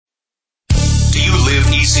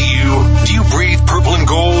ECU? Do you breathe purple and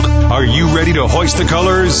gold? Are you ready to hoist the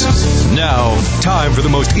colors? Now, time for the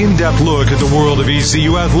most in-depth look at the world of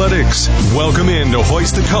ECU athletics. Welcome in to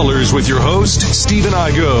Hoist the Colors with your host, Stephen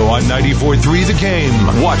Igo on 94.3 The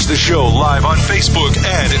Game. Watch the show live on Facebook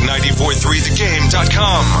and at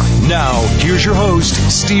 943thegame.com. Now, here's your host,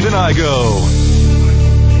 Stephen Igo.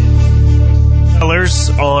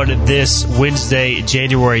 Colors on this Wednesday,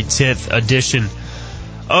 January 10th edition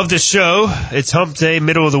of the show. It's hump day,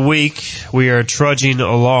 middle of the week. We are trudging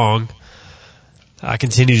along. I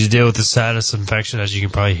continue to deal with the sinus infection, as you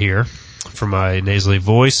can probably hear from my nasally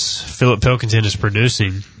voice. Philip Pilkington is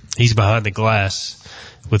producing. He's behind the glass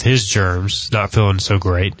with his germs, not feeling so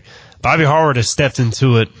great. Bobby Harward has stepped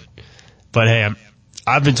into it, but hey,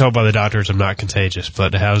 I've been told by the doctors I'm not contagious.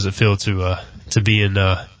 But how does it feel to be in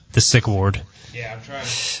the sick ward? Yeah, I'm trying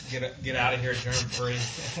to get out of here germ-free.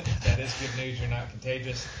 That is good news. You're not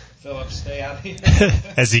contagious. Philip, stay out of here.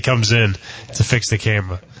 As he comes in to fix the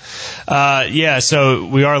camera. So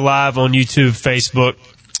we are live on YouTube, Facebook,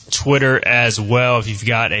 Twitter as well. If you've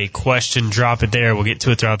got a question, drop it there. We'll get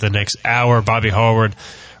to it throughout the next hour. Bobby Harward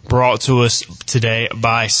brought to us today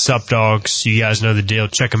by Sup Dogs. You guys know the deal.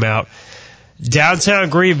 Check them out. Downtown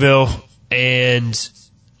Greenville and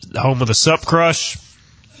home of the Sup Crush.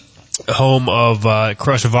 Home of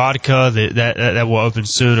Crush Vodka that will open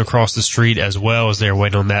soon across the street as well, as they're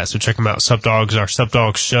waiting on that. So check them out. Sup Dogs, our Sup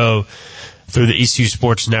Dogs show through the ECU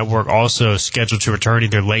Sports Network, also scheduled to return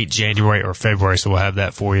either late January or February. So we'll have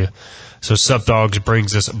that for you. So Sup Dogs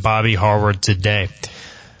brings us Bobby Harward today.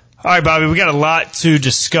 All right, Bobby, we got a lot to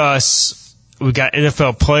discuss. We got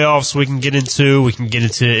NFL playoffs we can get into. We can get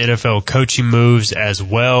into NFL coaching moves as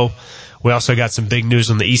well. We also got some big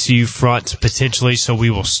news on the ECU front, potentially, so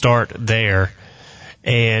we will start there.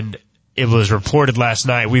 And it was reported last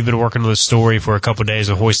night. We've been working on this story for a couple of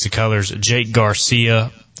days on Hoist the Colors. Jake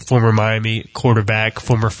Garcia, former Miami quarterback,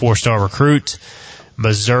 former four-star recruit,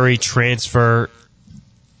 Missouri transfer.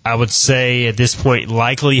 I would say at this point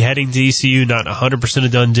likely heading to ECU, not 100% a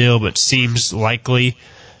done deal, but seems likely.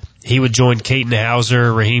 He would join Caton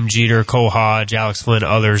Hauser, Raheem Jeter, Cole Hodge, Alex Flynn,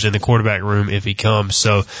 others in the quarterback room if he comes.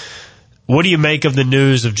 So what do you make of the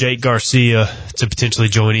news of Jake Garcia to potentially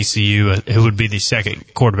join ECU, who would be the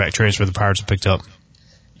second quarterback transfer the Pirates have picked up?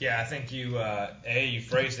 Yeah, I think you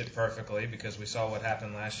phrased it perfectly, because we saw what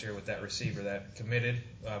happened last year with that receiver that committed,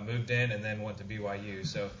 moved in, and then went to BYU.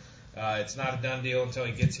 So it's not a done deal until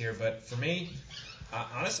he gets here. But for me,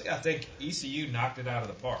 honestly, I think ECU knocked it out of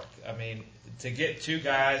the park. I mean, to get two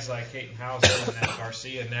guys like Caton Hauser and then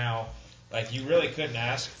Garcia now, like, you really couldn't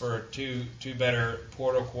ask for two better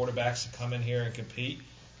portal quarterbacks to come in here and compete.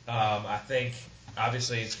 I think,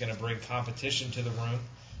 obviously, it's going to bring competition to the room,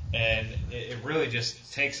 and it really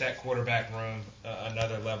just takes that quarterback room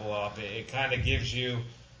another level up. It kind of gives you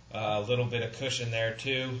a little bit of cushion there,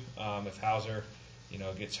 too, if Hauser,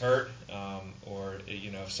 gets hurt, or,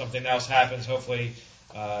 if something else happens, hopefully,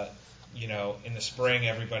 in the spring,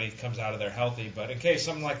 everybody comes out of there healthy. But in case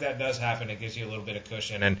something like that does happen, it gives you a little bit of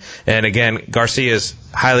cushion. And again, Garcia is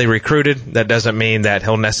highly recruited. That doesn't mean that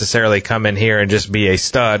he'll necessarily come in here and just be a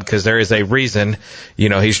stud, because there is a reason,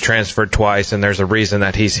 he's transferred twice, and there's a reason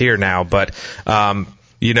that he's here now. But,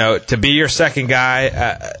 to be your second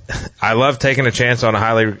guy, I love taking a chance on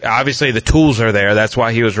obviously the tools are there. That's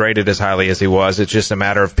why he was rated as highly as he was. It's just a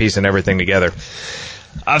matter of piecing everything together.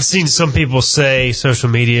 I've seen some people say, social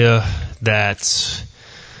media, that, some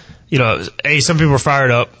people are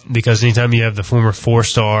fired up because anytime you have the former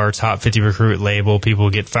four-star, top 50 recruit label, people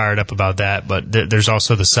get fired up about that. But there's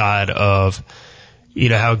also the side of,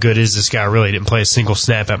 how good is this guy really? Didn't play a single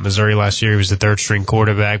snap at Missouri last year. He was the third-string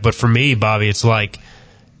quarterback. But for me, Bobby, it's like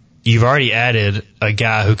you've already added a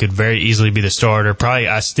guy who could very easily be the starter. Probably,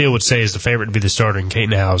 I still would say, is the favorite to be the starter in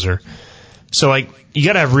Caton Hauser. So, you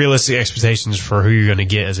got to have realistic expectations for who you're going to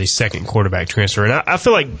get as a second quarterback transfer. And I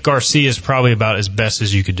feel like Garcia is probably about as best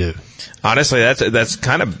as you could do. Honestly, that's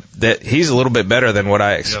kind of that. He's a little bit better than what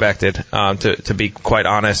I expected, to be quite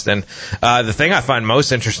honest. And the thing I find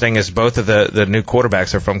most interesting is both of the new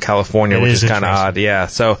quarterbacks are from California, which is kind of odd. Yeah.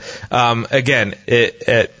 So again,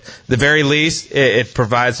 at the very least, it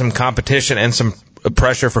provides some competition and some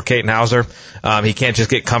pressure for Caton Hauser. He can't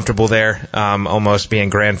just get comfortable there, almost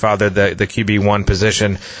being grandfathered the QB1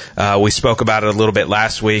 position. We spoke about it a little bit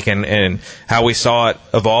last week and how we saw it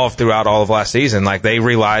evolve throughout all of last season. Like, they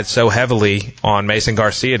relied so heavily on Mason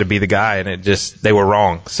Garcia to be the guy, and they were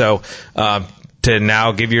wrong. So, to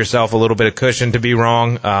now give yourself a little bit of cushion to be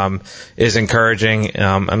wrong is encouraging.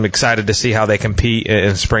 I'm excited to see how they compete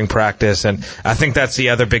in spring practice, and I think that's the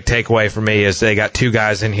other big takeaway for me is they got 2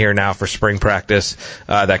 guys in here now for spring practice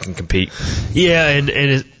that can compete. Yeah,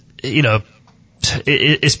 and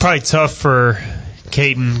it's probably tough for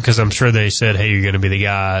Caton because I'm sure they said, hey, you're going to be the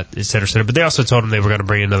guy, et cetera, et cetera. But they also told him they were going to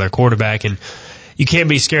bring another quarterback, and you can't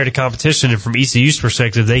be scared of competition. And from ECU's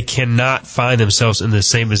perspective, they cannot find themselves in the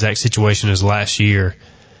same exact situation as last year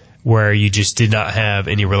where you just did not have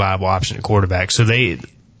any reliable option at quarterback. So they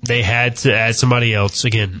had to add somebody else.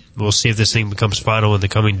 Again, we'll see if this thing becomes final in the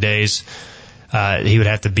coming days. He would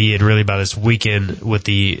have to be in really by this weekend with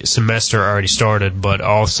the semester already started, but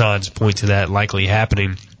all signs point to that likely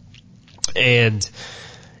happening. And,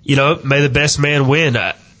 may the best man win.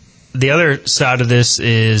 The other side of this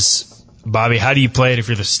is, Bobby, how do you play it if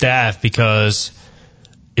you're the staff? Because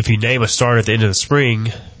if you name a starter at the end of the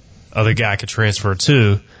spring, other guy could transfer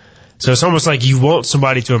too. So it's almost like you want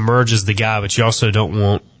somebody to emerge as the guy, but you also don't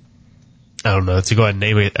want, to go ahead and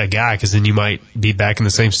name a guy because then you might be back in the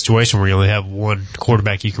same situation where you only have one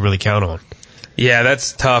quarterback you can really count on. Yeah,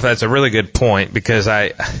 that's tough. That's a really good point because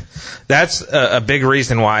that's a big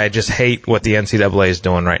reason why I just hate what the NCAA is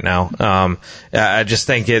doing right now. I just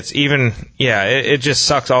think it just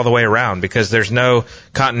sucks all the way around because there's no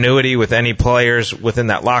continuity with any players within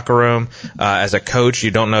that locker room. As a coach,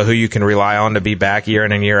 you don't know who you can rely on to be back year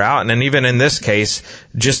in and year out. And then even in this case,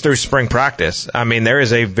 just through spring practice, I mean, there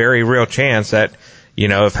is a very real chance that,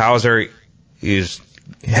 if Hauser is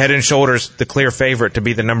head and shoulders the clear favorite to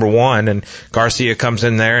be the number 1, and Garcia comes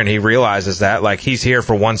in there and he realizes that, like, he's here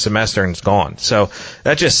for one semester and it's gone. So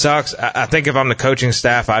that just sucks. I think if I'm the coaching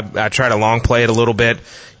staff, I try to long play it a little bit,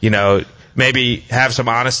 maybe have some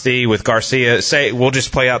honesty with Garcia. Say, we'll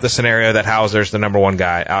just play out the scenario that Hauser's the number 1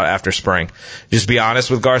 guy out after spring. Just be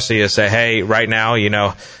honest with Garcia. Say, hey, right now,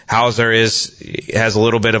 Hauser has a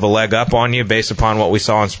little bit of a leg up on you based upon what we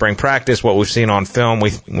saw in spring practice, what we've seen on film.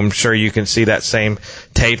 I'm sure you can see that same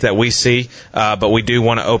tape that we see, but we do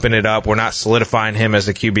want to open it up. We're not solidifying him as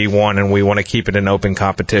a QB1, and we want to keep it an open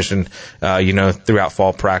competition, throughout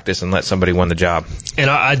fall practice and let somebody win the job. And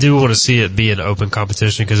I do want to see it be an open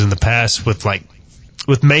competition because in the past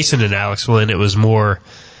with Mason and Alex Flynn, it was more,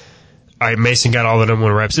 all right, Mason got all the number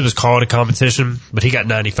 1 reps. It was called a competition, but he got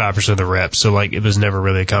 95% of the reps. So, it was never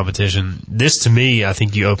really a competition. This, to me, I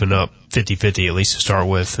think you open up 50-50 at least to start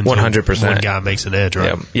with. 100%. One guy makes an edge,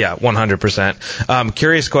 right? Yeah, 100%.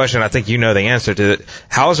 Curious question. I think you know the answer to it.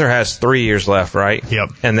 Hauser has 3 years left, right?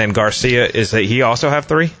 Yep. And then Garcia, he also have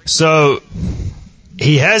 3? So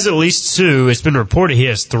he has at least 2. It's been reported he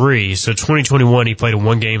has 3. So 2021, he played in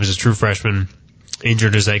 1 game as a true freshman,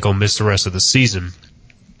 injured his ankle, missed the rest of the season.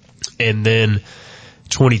 And then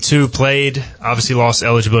 22 played, obviously lost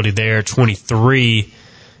eligibility there. 23,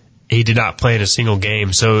 he did not play in a single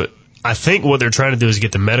game. So I think what they're trying to do is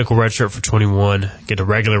get the medical red shirt for 21, get a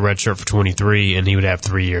regular red shirt for 23, and he would have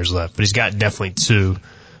 3 years left. But he's got definitely 2,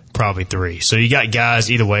 probably 3. So you got guys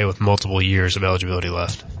either way with multiple years of eligibility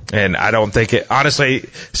left. And I don't think honestly,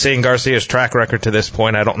 seeing Garcia's track record to this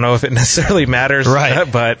point, I don't know if it necessarily matters.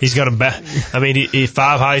 Right. But he's got he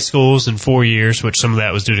 5 high schools in 4 years, which some of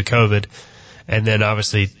that was due to COVID. And then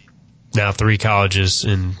obviously now 3 colleges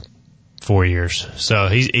in 4 years. So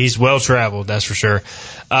he's well traveled, that's for sure.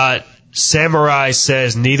 Samurai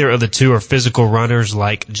says neither of the 2 are physical runners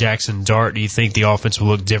like Jackson Dart. Do you think the offense will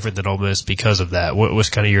look different than Ole Miss because of that? What's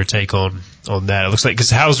kind of your take on that? It looks like,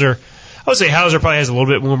 because I would say Hauser probably has a little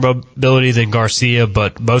bit more mobility than Garcia,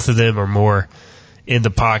 but both of them are more in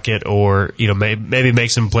the pocket or, maybe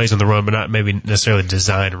make some plays on the run, but not maybe necessarily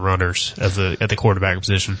design runners at the quarterback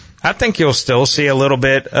position. I think you'll still see a little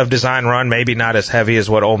bit of design run, maybe not as heavy as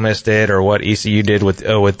what Ole Miss did or what ECU did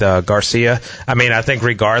with Garcia. I mean, I think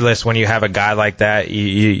regardless, when you have a guy like that,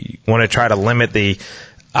 you want to try to limit the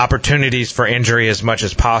opportunities for injury as much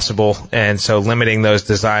as possible, and so limiting those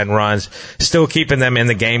design runs, still keeping them in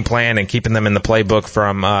the game plan and keeping them in the playbook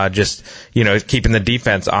from keeping the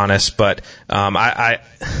defense honest. But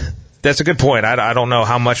that's a good point. I don't know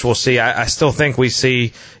how much we'll see. I still think we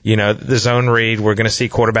see, the zone read. We're going to see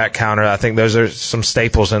quarterback counter. I think those are some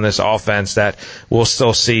staples in this offense that we'll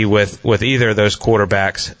still see with either of those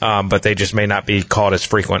quarterbacks, but they just may not be called as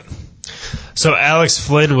frequent. So Alex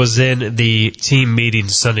Flynn was in the team meeting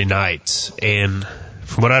Sunday night, and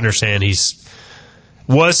from what I understand, is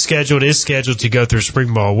scheduled to go through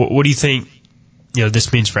spring ball. What do you think,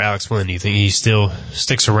 this means for Alex Flynn? Do you think he still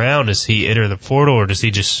sticks around? Does he enter the portal, or does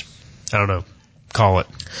he just, I don't know, call it?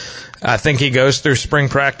 I think he goes through spring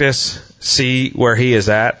practice, see where he is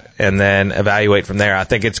at, and then evaluate from there. I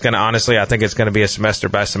think it's going to be a semester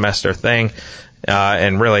by semester thing.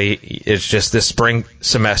 And really, it's just this spring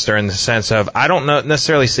semester in the sense of I don't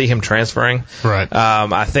necessarily see him transferring. Right.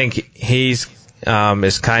 I think he's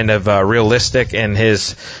is kind of realistic in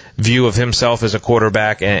his view of himself as a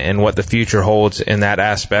quarterback and what the future holds in that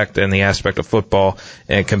aspect and the aspect of football,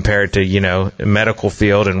 and compared to medical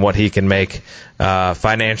field and what he can make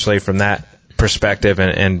financially from that perspective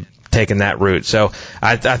and taking that route. So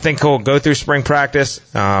I think he'll go through spring practice,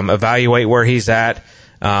 evaluate where he's at.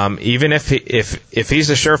 Even if he's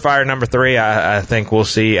a surefire number 3, I think we'll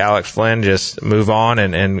see Alex Flynn just move on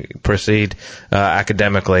and proceed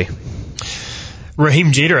academically.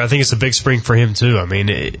 Raheem Jeter, I think it's a big spring for him too. I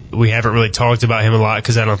mean, we haven't really talked about him a lot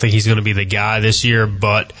because I don't think he's going to be the guy this year,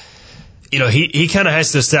 but he kind of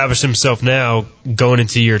has to establish himself now going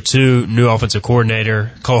into year 2, new offensive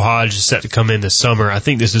coordinator. Cole Hodge is set to come in this summer. I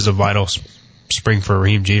think this is a vital spring for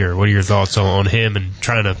Raheem Jeter. What are your thoughts on him and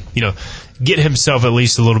trying to, get himself at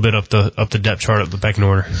least a little bit up the depth chart, up the pecking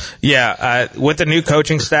order? Yeah, with the new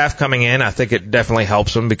coaching staff coming in, I think it definitely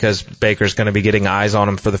helps him because Baker's going to be getting eyes on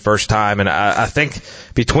him for the first time. And I think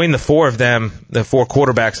between the 4 of them, the 4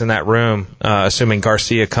 quarterbacks in that room, assuming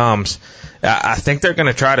Garcia comes, I think they're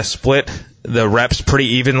going to try to split the reps pretty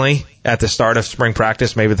evenly at the start of spring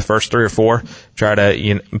practice, maybe the first 3 or 4. Try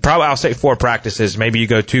to, probably I'll say 4 practices. Maybe you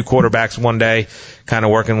go 2 quarterbacks one day, kind of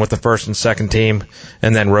working with the first and second team,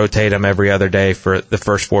 and then rotate them every other day for the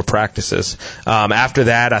first 4 practices. After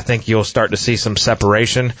that, I think you'll start to see some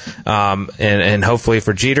separation, and hopefully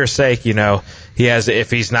for Jeter's sake, he has, if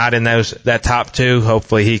he's not in that top 2,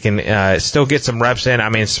 hopefully he can still get some reps in. I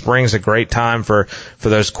mean, spring's a great time for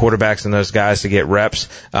those quarterbacks and those guys to get reps.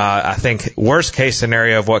 I think worst case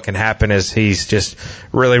scenario of what can happen is he's just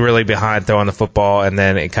really, really behind throwing the football, and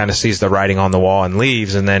then it kind of sees the writing on the wall and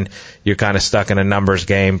leaves, and then you're kind of stuck in a numbers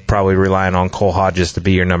game, probably relying on Cole Hodges to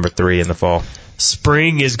be your number 3 in the fall.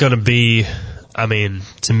 Spring is going to be,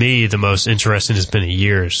 to me, the most interesting it's been in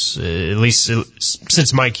years, at least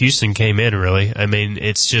since Mike Houston came in, really.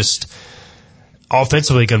 It's just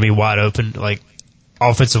offensively going to be wide open. Like,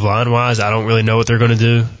 offensive line-wise, I don't really know what they're going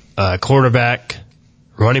to do. Quarterback,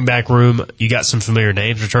 running back room, you got some familiar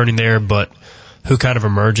names returning there, but who kind of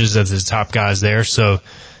emerges as the top guys there? So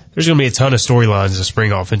there's going to be a ton of storylines in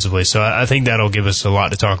spring offensively. So I think that'll give us a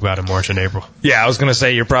lot to talk about in March and April. Yeah, I was going to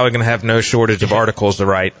say you're probably going to have no shortage of articles to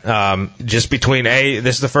write. Just between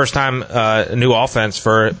this is the first time a new offense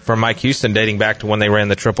for Mike Houston dating back to when they ran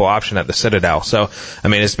the triple option at the Citadel. So,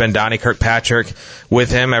 it's been Donnie Kirkpatrick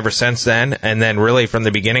with him ever since then. And then really from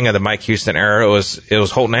the beginning of the Mike Houston era, it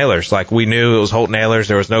was Holton Ahlers. Like, we knew it was Holton Ahlers.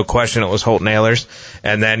 There was no question it was Holton Ahlers.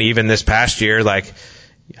 And then even this past year,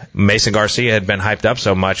 Mason Garcia had been hyped up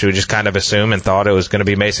so much, we just kind of assumed and thought it was going to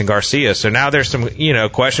be Mason Garcia. So now there's some,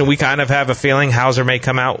 question. We kind of have a feeling Hauser may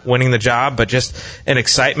come out winning the job, but just an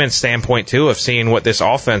excitement standpoint, too, of seeing what this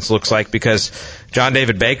offense looks like, because John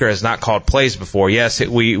David Baker has not called plays before. Yes,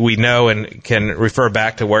 we know and can refer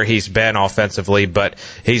back to where he's been offensively, but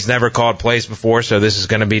he's never called plays before, so this is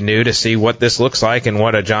going to be new to see what this looks like and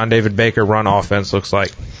what a John David Baker run offense looks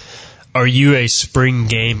like. Are you a spring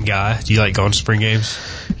game guy? Do you like going to spring games?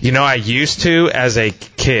 I used to as a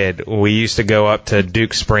kid. We used to go up to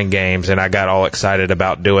Duke spring games, and I got all excited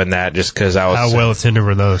about doing that just because I was... How well attended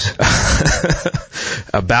were those?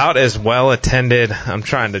 About as well attended. I'm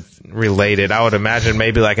trying to relate it. I would imagine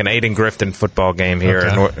maybe like an Aiden Grifton football game here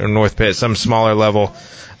in North Pitt, some smaller level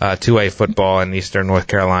 2A football in Eastern North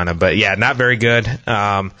Carolina. But, yeah, not very good.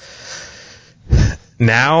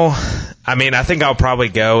 Now, I think I'll probably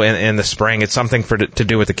go in the spring. It's something to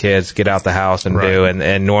do with the kids, get out the house and do.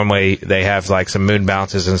 And normally they have some moon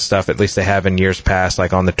bounces and stuff, at least they have in years past,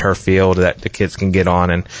 on the turf field that the kids can get on.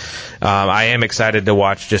 And I am excited to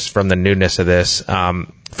watch just from the newness of this.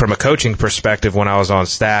 From a coaching perspective, when I was on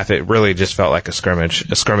staff, it really just felt like a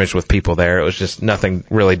scrimmage with people there. It was just nothing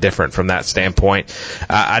really different from that standpoint.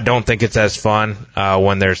 I don't think it's as fun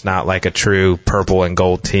when there's not a true purple and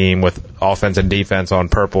gold team with offense and defense on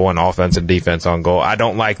purple and offense and defense on gold. I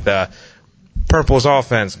don't like the purple's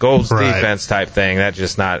offense, gold's defense type thing. That's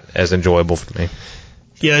just not as enjoyable for me.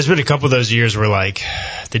 Yeah, there's been a couple of those years where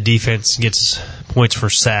the defense gets points for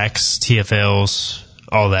sacks, TFLs,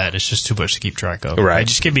 all that. It's just too much to keep track of. Right.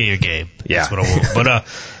 Just give me a game. Yeah. That's what I want. But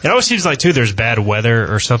it always seems too, there's bad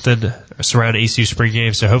weather or something surrounding ECU spring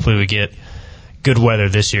games, so hopefully we get good weather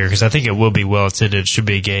this year, because I think it will be well attended. It should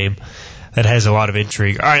be a game that has a lot of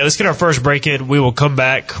intrigue. All right, let's get our first break in. We will come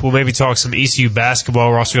back. We'll maybe talk some ECU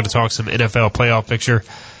basketball. We're also going to talk some NFL playoff picture.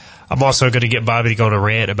 I'm also going to get Bobby to go on a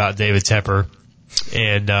rant about David Tepper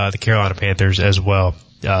and the Carolina Panthers as well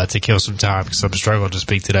to kill some time because I'm struggling to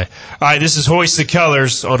speak today. All right, this is Hoist the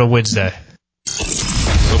Colors on a Wednesday.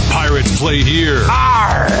 The Pirates play here.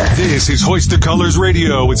 Arr! This is Hoist the Colors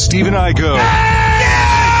Radio with Stephen Igo.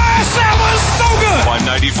 Yes! That was so good! On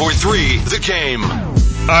 94.3, The Game.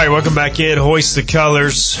 All right, welcome back in. Hoist the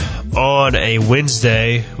Colors on a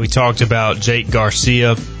Wednesday. We talked about Jake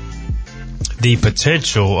Garcia, the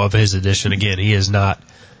potential of his addition. Again, he has not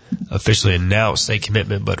officially announced a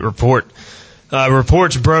commitment, but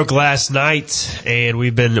reports broke last night, and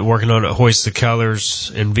we've been working on it, Hoist the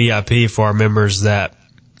Colors and VIP for our members, that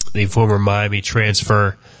the former Miami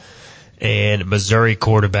transfer and Missouri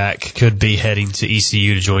quarterback could be heading to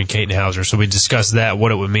ECU to join Caton Hauser. So we discussed that,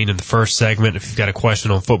 what it would mean in the first segment. If you've got a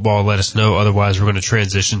question on football, let us know. Otherwise, we're going to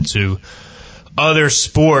transition to other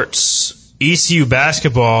sports. ECU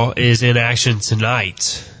basketball is in action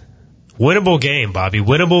tonight. Winnable game, Bobby.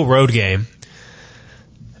 Winnable road game.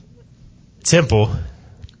 Temple.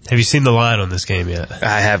 Have you seen the line on this game yet?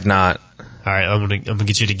 I have not. All right, I'm gonna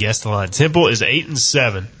get you to guess the line. Temple is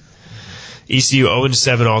 8-7. ECU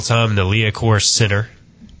 0-7 all time in the Liacouras Center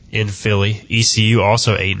in Philly. ECU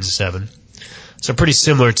also 8-7. So pretty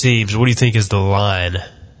similar teams. What do you think is the line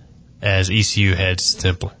as ECU heads to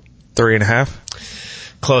Temple?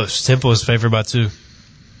 3.5. Close. Temple is favored by 2.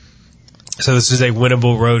 So this is a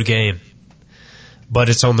winnable road game, but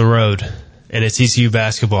it's on the road, and it's ECU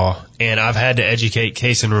basketball. And I've had to educate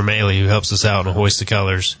Kason Romeli, who helps us out on Hoist the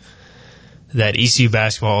Colors, that ECU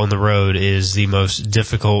basketball on the road is the most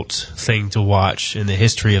difficult thing to watch in the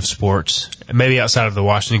history of sports, maybe outside of the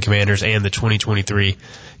Washington Commanders and the 2023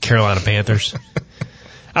 Carolina Panthers.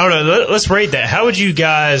 I don't know. Let's rate that. How would you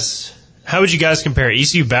guys compare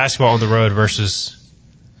ECU basketball on the road versus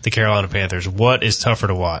the Carolina Panthers? What is tougher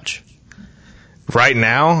to watch? Right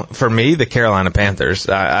now, for me, the Carolina Panthers.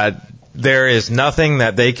 There is nothing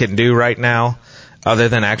that they can do right now other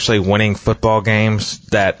than actually winning football games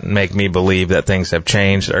that make me believe that things have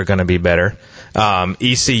changed, are going to be better.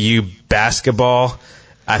 ECU basketball,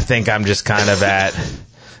 I think I'm just kind of at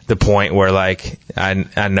the point where, like,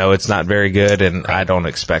 I know it's not very good, and I don't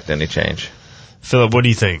expect any change. Philip, what do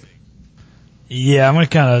you think? Yeah, I'm going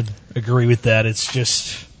to kind of agree with that. It's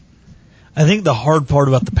just, I think the hard part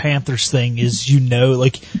about the Panthers thing is,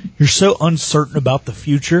 you're so uncertain about the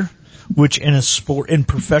future, which in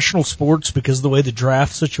professional sports, because of the way the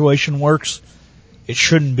draft situation works, it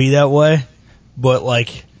shouldn't be that way. But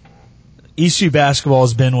ECU basketball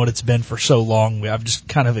has been what it's been for so long. I've just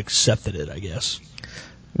kind of accepted it, I guess.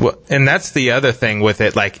 Well, and that's the other thing with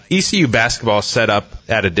it. ECU basketball is set up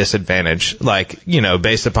at a disadvantage.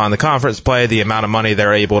 Based upon the conference play, the amount of money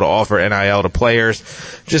they're able to offer NIL to players,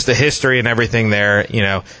 just the history and everything there,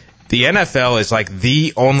 The NFL is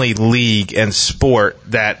the only league and sport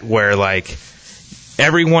where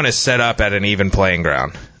everyone is set up at an even playing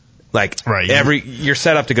ground. You're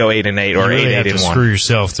set up to go 8-8 or 8-8-1. You screw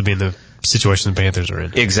yourself to be in the situation the Panthers are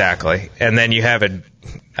in. Exactly. And then you have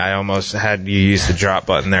I almost had you use the drop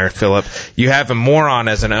button there, Philip. You have a moron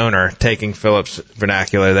as an owner, taking Philip's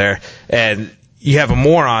vernacular there, and you have a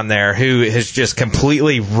moron there who has just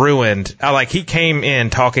completely ruined. He came in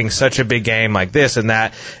talking such a big game like this and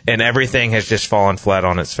that, and everything has just fallen flat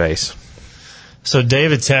on its face. So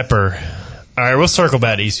David Tepper, all right, we'll circle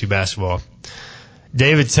back to ECU basketball.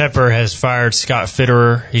 David Tepper has fired Scott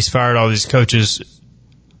Fitterer. He's fired all these coaches.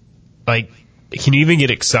 Can you even get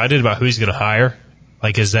excited about who he's going to hire?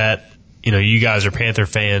 Is that, you guys are Panther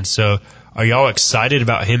fans, so are y'all excited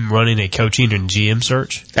about him running a coaching and GM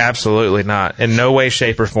search? Absolutely not. In no way,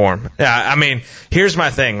 shape, or form. Here's my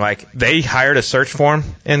thing. They hired a search firm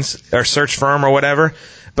or whatever,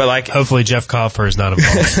 but hopefully Jeff Coffer is not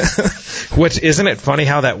involved. Which, isn't it funny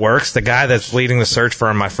how that works? The guy that's leading the search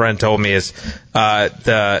firm, my friend told me, is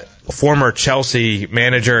the former Chelsea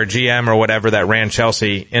manager or GM or whatever that ran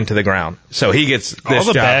Chelsea into the ground. So he gets this all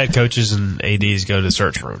the job. Bad coaches and ADs go to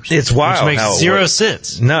search firms. It's wild. Which makes zero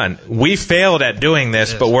sense. None. We failed at doing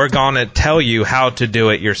this, but we're going to tell you how to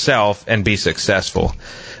do it yourself and be successful.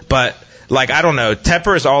 But I don't know.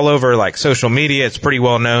 Tepper is all over social media. It's pretty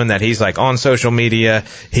well known that he's on social media.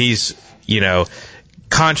 He's,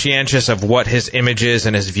 conscientious of what his image is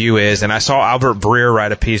and his view is. And I saw Albert Breer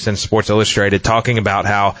write a piece in Sports Illustrated talking about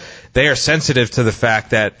how they are sensitive to the fact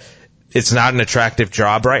that it's not an attractive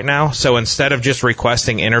job right now. So instead of just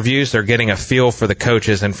requesting interviews, they're getting a feel for the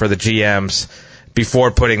coaches and for the GMs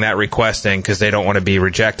before putting that request in, because they don't want to be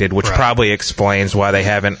rejected, which probably explains why they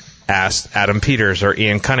haven't asked Adam Peters or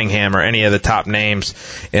Ian Cunningham or any of the top names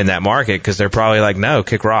in that market, because they're probably no,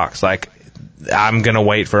 kick rocks. I'm going to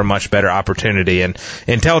wait for a much better opportunity. And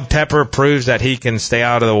until Tepper proves that he can stay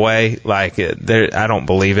out of the way, I don't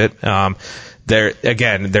believe it.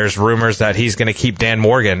 There's rumors that he's going to keep Dan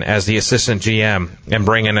Morgan as the assistant GM and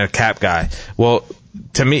bring in a cap guy. Well,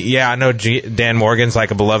 to me, I know Dan Morgan's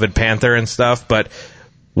like a beloved Panther and stuff, but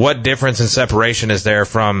what difference in separation is there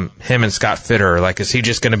from him and Scott Fitterer? Like, is he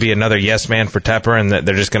just going to be another yes man for Tepper and that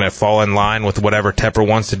they're just going to fall in line with whatever Tepper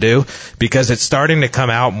wants to do? Because it's starting to come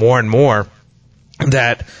out more and more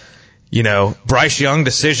that, Bryce Young's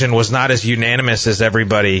decision was not as unanimous as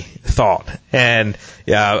everybody thought. And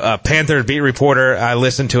a Panther beat reporter, I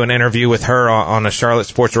listened to an interview with her on a Charlotte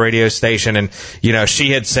sports radio station, and,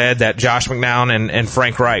 she had said that Josh McNown and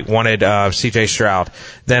Frank Wright wanted C.J. Stroud.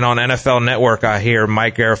 Then on NFL Network, I hear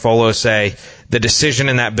Mike Garafolo say the decision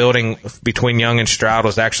in that building between Young and Stroud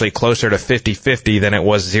was actually closer to 50-50 than it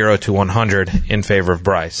was 0 to 100 in favor of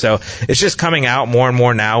Bryce. So it's just coming out more and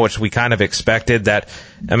more now, which we kind of expected.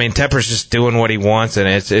 Tepper's just doing what he wants, and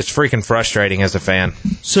it's freaking frustrating as a fan.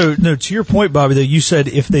 So, no, to your point, Bobby, though, you said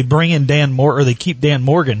if they bring in or they keep Dan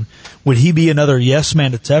Morgan, would he be another yes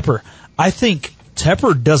man to Tepper? I think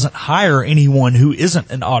Tepper doesn't hire anyone who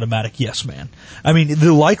isn't an automatic yes man. I mean,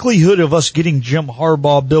 the likelihood of us getting Jim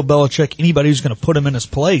Harbaugh, Bill Belichick, anybody who's going to put him in his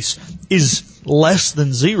place is less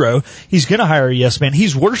than zero. He's going to hire a yes man.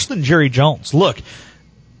 He's worse than Jerry Jones. Look,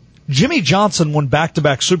 Jimmy Johnson won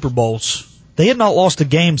back-to-back Super Bowls. They had not lost a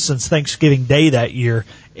game since Thanksgiving Day that year,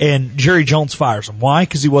 and Jerry Jones fires him. Why?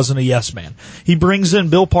 Because he wasn't a yes man. He brings in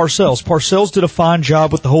Bill Parcells. Parcells did a fine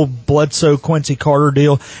job with the whole Bledsoe, Quincy Carter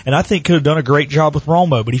deal, and I think could have done a great job with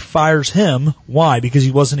Romo, but he fires him. Why? Because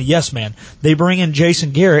he wasn't a yes man. They bring in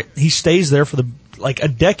Jason Garrett. He stays there for a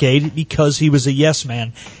decade because he was a yes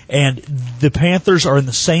man. And the Panthers are in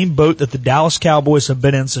the same boat that the Dallas Cowboys have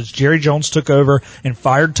been in since Jerry Jones took over and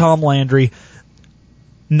fired Tom Landry.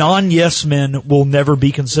 Non-yes men will never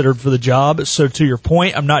be considered for the job. So to your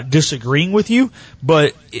point, I'm not disagreeing with you,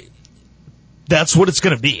 but that's what it's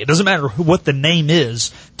going to be. It doesn't matter what the name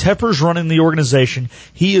is. Tepper's running the organization.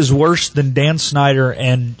 He is worse than Dan Snyder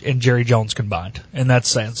and Jerry Jones combined, and that's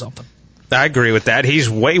saying something. I agree with that. He's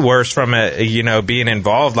way worse from being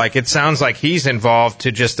involved. Like, it sounds like he's involved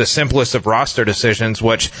to just the simplest of roster decisions,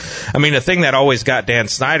 which, the thing that always got Dan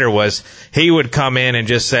Snyder was he would come in and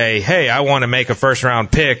just say, hey, I want to make a first round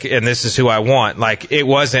pick and this is who I want. Like, it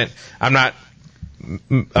wasn't, I'm not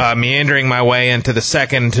meandering my way into the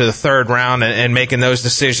second to the third round and making those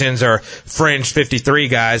decisions, or fringe 53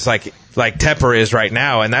 guys like Tepper is right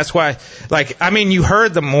now. And that's why, you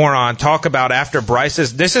heard the moron talk about after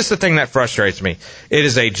Bryce's, this is the thing that frustrates me. It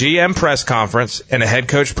is a GM press conference and a head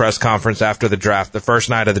coach press conference after the draft, the first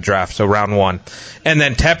night of the draft, so round one. And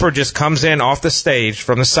then Tepper just comes in off the stage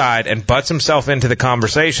from the side and butts himself into the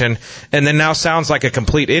conversation, and then now sounds like a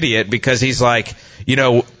complete idiot because he's like,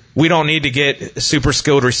 we don't need to get super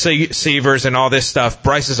skilled receivers and all this stuff.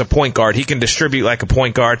 Bryce is a point guard. He can distribute like a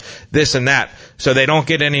point guard, this and that. So they don't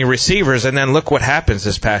get any receivers. And then look what happens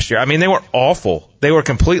this past year. They were awful. They were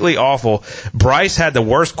completely awful. Bryce had the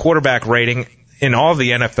worst quarterback rating in all of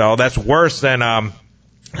the NFL. That's worse than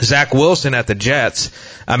Zach Wilson at the Jets.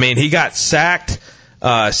 He got sacked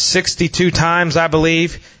 62 times, I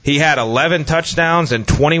believe. He had 11 touchdowns and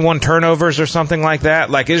 21 turnovers or something like that.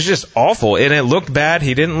 It was just awful, and it looked bad.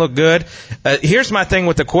 He didn't look good. Here's my thing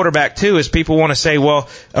with the quarterback, too, is people want to say, well,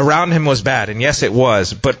 around him was bad, and yes, it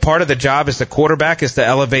was. But part of the job as the quarterback is to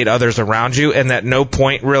elevate others around you, and at no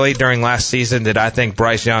point really during last season did I think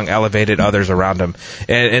Bryce Young elevated others around him.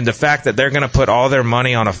 And the fact that they're going to put all their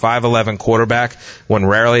money on a 5'11 quarterback when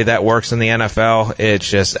rarely that works in the NFL, it's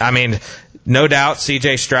just, no doubt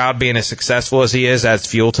C.J. Stroud being as successful as he is adds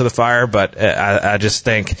fuel to the fire, but I just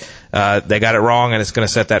think they got it wrong, and it's going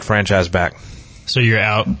to set that franchise back. So you're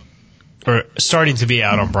out, or starting to be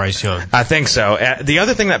out on Bryce Young? I think so. The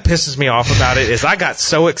other thing that pisses me off about it is I got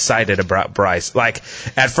so excited about Bryce.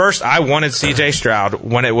 At first, I wanted C.J. Stroud.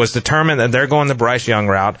 When it was determined that they're going the Bryce Young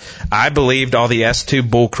route, I believed all the S2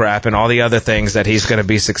 bullcrap and all the other things that he's going to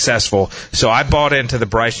be successful. So I bought into the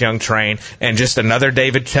Bryce Young train, and just another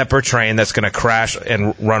David Tepper train that's going to crash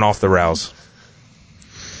and run off the rails.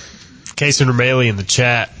 Kason Ramaley in the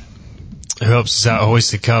chat, who helps us out,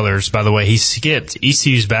 Hoist the Colors. By the way, he skipped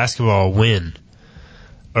ECU's basketball win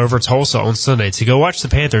over Tulsa on Sunday to go watch the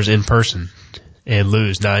Panthers in person and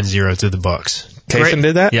lose 9-0 to the Bucks. Kason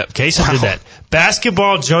did that? Yep, Kason did that.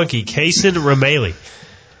 Basketball junkie, Kason Ramaley.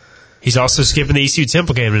 He's also skipping the ECU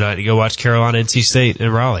Temple game tonight to go watch Carolina, NC State,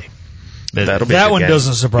 and Raleigh. That one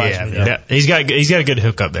doesn't surprise me. Yeah, he's got a good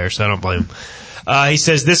hookup there, so I don't blame him. He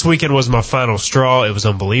says, this weekend was my final straw. It was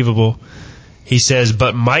unbelievable. He says,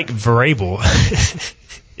 but Mike Vrabel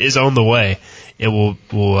is on the way. It will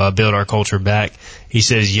build our culture back. He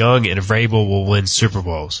says Young and Vrabel will win Super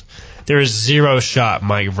Bowls. There is zero shot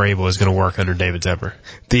Mike Vrabel is going to work under David Tepper.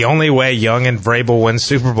 The only way Young and Vrabel win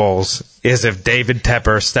Super Bowls is if David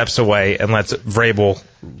Tepper steps away and lets Vrabel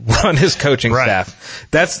run his coaching staff.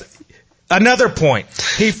 That's another point.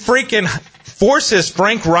 He freaking forces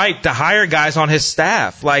Frank Reich to hire guys on his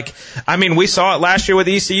staff. Like, I mean, we saw it last year with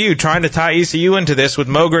ECU, trying to tie ECU into this with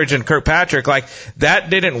Mogridge and Kirkpatrick. Like,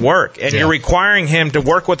 that didn't work. And you're requiring him to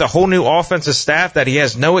work with a whole new offensive staff that he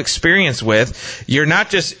has no experience with. You're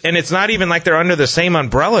not just, and it's not even like they're under the same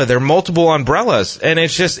umbrella. They're multiple umbrellas. And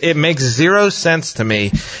it's just, it makes zero sense to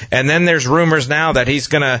me. And then there's rumors now that he's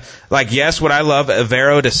gonna, like, yes, would I love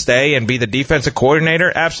Avero to stay and be the defensive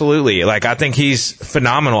coordinator? Absolutely. Like, I think he's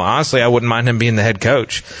phenomenal. Honestly, I wouldn't mind him being the head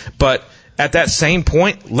coach. But at that same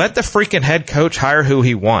point, let the freaking head coach hire who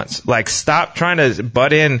he wants. Like, stop trying to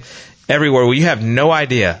butt in everywhere where you have no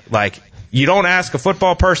idea. Like, you don't ask a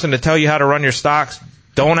football person to tell you how to run your stocks.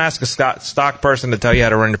 Don't ask a stock person to tell you how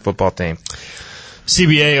to run your football team.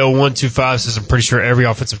 CBA 0125 says, I'm pretty sure every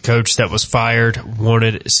offensive coach that was fired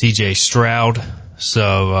wanted C.J. Stroud.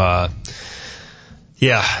 So,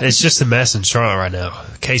 yeah, it's just a mess in Charlotte right now.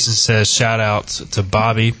 Kaysen says, shout out to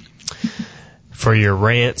Bobby for your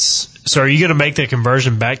rants. So are you going to make the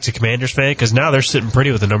conversion back to Commanders fan? Because now they're sitting pretty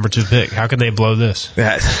with the number 2 pick. How can they blow this?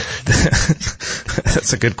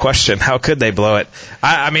 That's a good question. How could they blow it?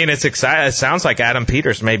 I mean, it's exciting. It sounds like Adam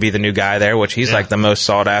Peters may be the new guy there, which he's like the most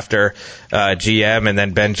sought after GM, and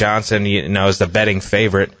then Ben Johnson, is the betting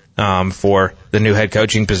favorite for the new head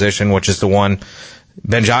coaching position, which is the one.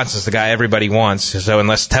 Ben Johnson's the guy everybody wants. So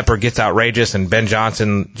unless Tepper gets outrageous and Ben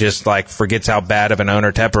Johnson just like forgets how bad of an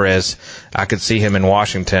owner Tepper is, I could see him in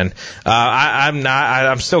Washington.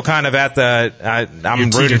 I'm still kind of at I'm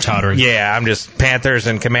teeter-tottering. Yeah, I'm just Panthers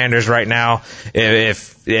and Commanders right now.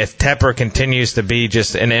 If Tepper continues to be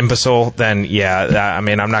just an imbecile, then I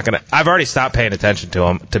mean, I've already stopped paying attention to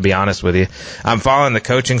him, to be honest with you. I'm following the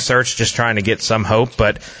coaching search, just trying to get some hope,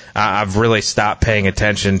 but I've really stopped paying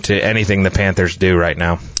attention to anything the Panthers do right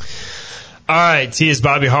now. All right, T is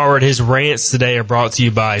Bobby Harward. His rants today are brought to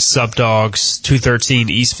you by Sub Dogs, 213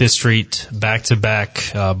 East 5th Street, back-to-back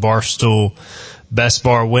Barstool Best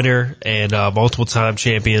Bar winner and multiple-time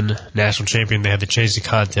champion, national champion. They had to change the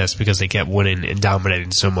contest because they kept winning and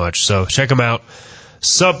dominating so much. So check them out.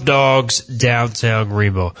 Sub Dogs, downtown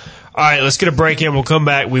Greenville. All right, let's get a break in. We'll come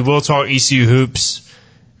back. We will talk ECU hoops,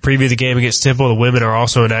 preview the game against Temple. The women are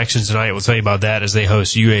also in action tonight. We'll tell you about that as they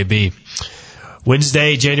host UAB.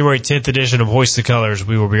 Wednesday, January 10th edition of Hoist the Colors.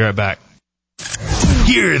 We will be right back.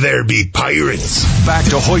 Here there be pirates. Back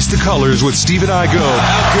to Hoist the Colors with Steve and I go.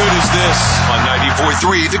 How good is this? On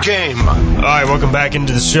 94.3 The Game. All right, welcome back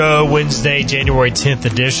into the show. Wednesday, January 10th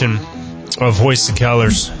edition of Hoist the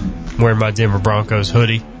Colors. I'm wearing my Denver Broncos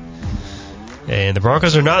hoodie. And the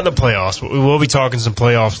Broncos are not in the playoffs, but we will be talking some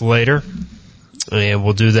playoffs later. And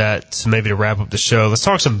we'll do that maybe to wrap up the show. Let's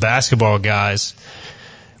talk some basketball, guys.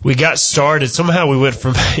 We got started. Somehow we went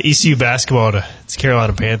from ECU basketball to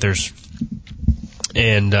Carolina Panthers.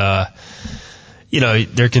 And,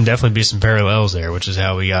 there can definitely be some parallels there, which is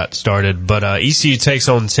how we got started. But ECU takes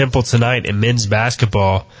on Temple tonight in men's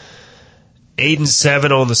basketball.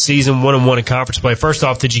 8-7 on the season, 1-1 in conference play. First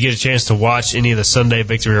off, did you get a chance to watch any of the Sunday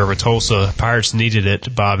victory over Tulsa? Pirates needed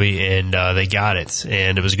it, Bobby, and they got it.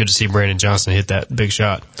 And it was good to see Brandon Johnson hit that big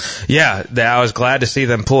shot. Yeah, I was glad to see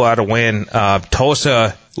them pull out a win.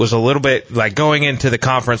 Tulsa was a little bit like going into the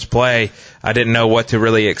conference play. I didn't know what to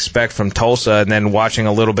really expect from Tulsa, and then watching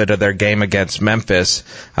a little bit of their game against Memphis,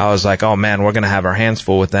 I was like, oh man, we're going to have our hands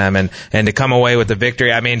full with them. And to come away with the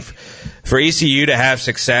victory, I mean, for ECU to have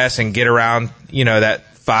success and get around,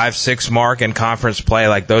 that 5-6 mark in conference play,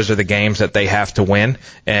 like those are the games that they have to win.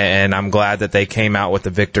 And I'm glad that they came out with the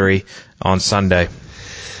victory on Sunday.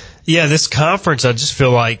 Yeah, this conference, I just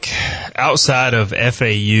feel like outside of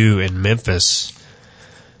FAU and Memphis,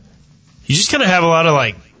 you just kind of have a lot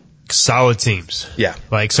of solid teams. Yeah.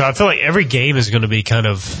 So I feel like every game is going to be kind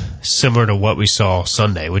of similar to what we saw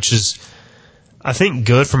Sunday, which is, I think,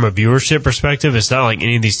 good from a viewership perspective. It's not like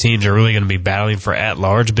any of these teams are really going to be battling for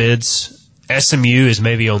at-large bids. SMU is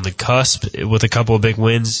maybe on the cusp with a couple of big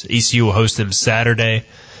wins. ECU will host them Saturday.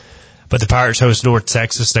 But the Pirates host North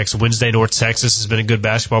Texas next Wednesday. North Texas has been a good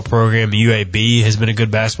basketball program. UAB has been a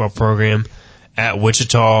good basketball program. At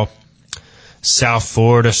Wichita, South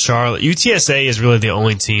Florida, Charlotte. UTSA is really the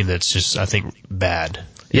only team that's just, I think, bad.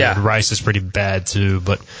 Yeah. And Rice is pretty bad too.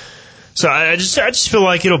 But so I just feel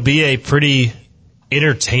like it'll be a pretty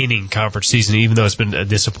entertaining conference season, even though it's been a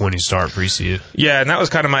disappointing start for ECU. Yeah, and that was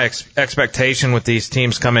kind of my expectation with these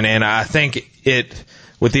teams coming in. I think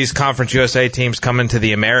with these Conference USA teams coming to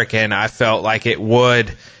the American, I felt like it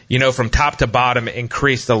would, from top to bottom,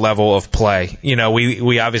 increase the level of play.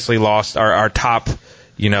 We obviously lost our top,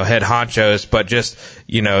 head honchos, but just,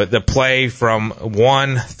 the play from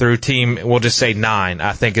 1 through team, we'll just say 9,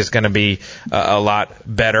 I think is going to be a lot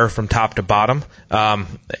better from top to bottom.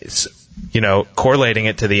 Correlating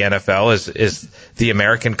it to the NFL is the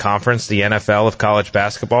American Conference, the NFL of college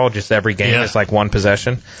basketball. Just every game is like one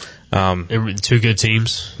possession. Two good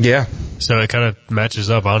teams. Yeah. So it kind of matches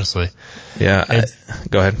up, honestly. Yeah.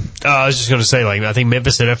 Go ahead. I was just going to say, I think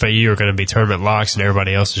Memphis and FAU are going to be tournament locks, and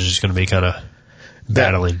everybody else is just going to be kind of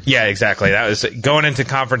battling. Yeah, exactly. That was going into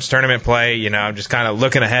conference tournament play. I'm just kind of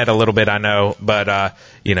looking ahead a little bit, I know. But,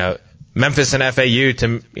 Memphis and FAU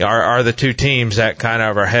are the two teams that kind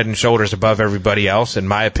of are head and shoulders above everybody else, in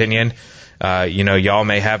my opinion. Y'all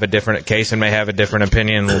may have a different case and may have a different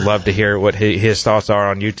opinion. We'd love to hear what his thoughts are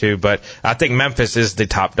on YouTube. But I think Memphis is the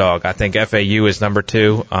top dog. I think FAU is number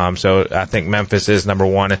 2. So I think Memphis is number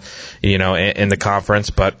 1, in the conference.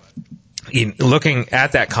 But looking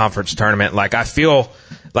at that conference tournament, I feel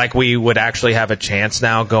like we would actually have a chance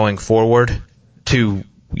now going forward to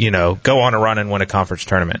go on a run and win a conference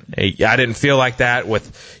tournament. I didn't feel like that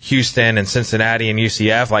with Houston and Cincinnati and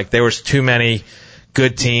UCF. There was too many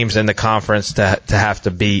good teams in the conference to have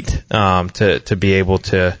to beat, to be able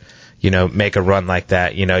to, make a run like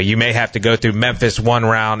that. You may have to go through Memphis one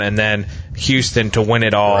round and then Houston to win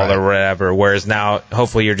it all or whatever. Whereas now,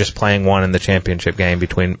 hopefully you're just playing one in the championship game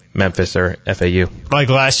between Memphis or FAU. Like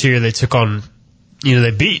last year, they took on,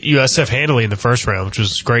 they beat USF handily in the first round, which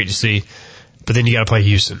was great to see. But then you got to play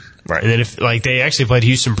Houston. Right. And then they actually played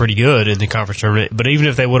Houston pretty good in the conference tournament, but even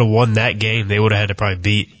if they would have won that game, they would have had to probably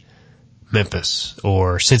beat Memphis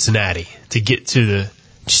or Cincinnati to get to the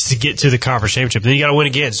conference championship. Then you got to win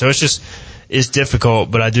again. So it's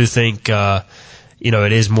difficult, but I do think,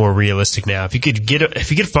 it is more realistic now. If you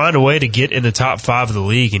could find a way to get in the top 5 of the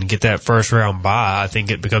league and get that first round bye, I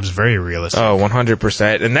think it becomes very realistic. Oh,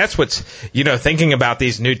 100%. And that's what's, thinking about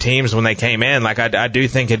these new teams when they came in, I do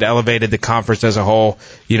think it elevated the conference as a whole,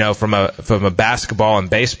 from a basketball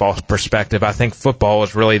and baseball perspective. I think football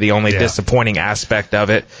was really the only disappointing aspect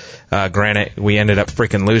of it. Granted, we ended up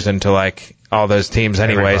freaking losing to all those teams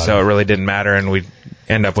anyway, so it really didn't matter, and we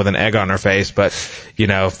end up with an egg on our face. But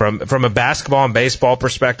from a basketball and baseball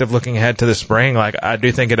perspective, looking ahead to the spring, I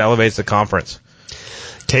do think it elevates the conference.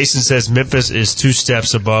 Tayson says Memphis is 2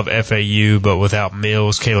 steps above FAU, but without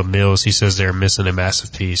Mills, Caleb Mills, he says they're missing a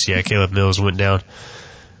massive piece. Yeah, Caleb Mills went down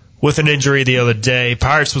with an injury the other day.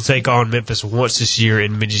 Pirates will take on Memphis once this year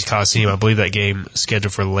in Minji's Coliseum. I believe that game is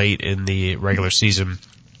scheduled for late in the regular season.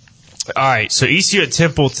 All right, so ECU at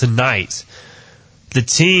Temple tonight. The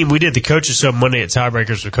team, we did the coaches show Monday at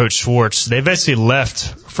Tiebreakers with Coach Schwartz. They basically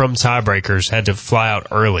left from Tiebreakers, had to fly out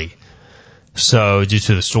early. So, due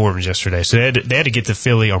to the storms yesterday. So they had to get to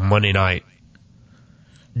Philly on Monday night.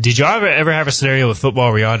 Did y'all ever have a scenario with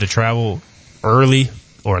football where y'all had to travel early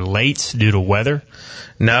or late due to weather?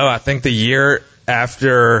 No, I think the year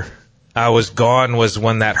after I was gone was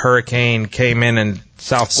when that hurricane came in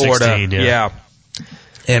South Florida. 16, yeah.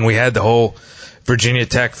 And we had the whole Virginia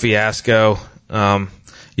Tech fiasco,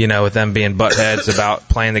 with them being buttheads about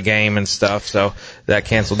playing the game and stuff. So that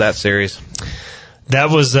canceled that series. That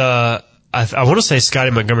was, I want to say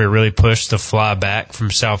Scotty Montgomery really pushed to fly back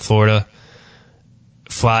from South Florida,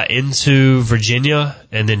 fly into Virginia,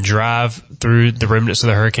 and then drive through the remnants of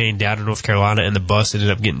the hurricane down to North Carolina, and the bus ended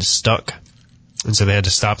up getting stuck. And so they had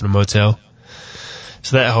to stop in a motel.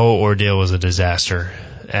 So that whole ordeal was a disaster,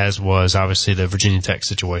 as was obviously the Virginia Tech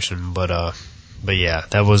situation. But yeah,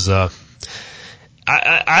 that was,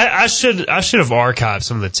 I should have archived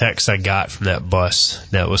some of the texts I got from that bus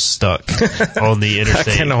that was stuck on the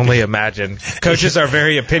interstate. I can only imagine. Coaches are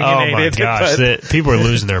very opinionated. Oh my gosh, people are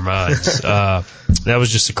losing their minds. That was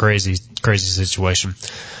just a crazy situation.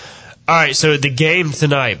 All right, so the game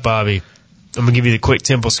tonight, Bobby, I'm gonna give you the quick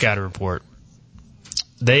Temple scouting report.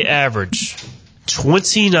 They average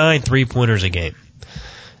 29 3-pointers a game.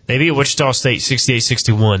 They beat Wichita State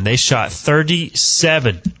 68-61. They shot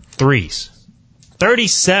 37 threes.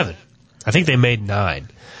 37. I think they made 9.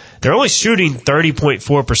 They're only shooting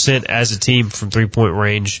 30.4% as a team from 3-point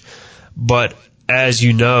range. But as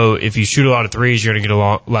you know, if you shoot a lot of threes, you're going to get a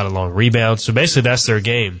lot of long rebounds. So basically that's their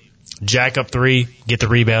game. Jack up 3, get the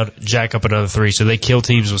rebound, jack up another 3. So they kill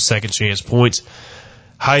teams with second chance points.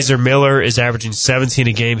 Heiser Miller is averaging 17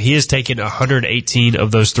 a game. He has taken 118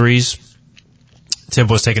 of those threes.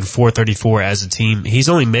 Temple has taken 434 as a team. He's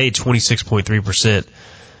only made 26.3%,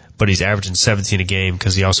 but he's averaging 17 a game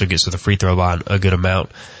because he also gets to the free throw line a good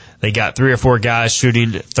amount. They got 3 or 4 guys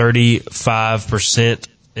shooting 35%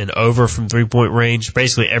 and over from three-point range.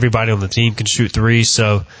 Basically, everybody on the team can shoot threes,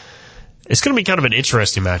 so it's going to be kind of an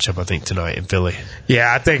interesting matchup, I think, tonight in Philly.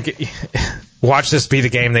 Yeah, I think watch this be the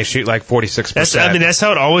game they shoot like 46%. That's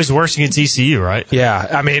how it always works against ECU, right? Yeah,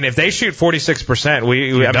 I mean, if they shoot 46%,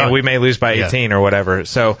 we may lose by 18 or whatever.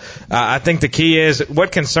 So I think the key is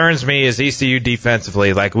what concerns me is ECU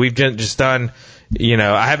defensively. Like we've just done.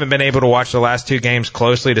 I haven't been able to watch the last 2 games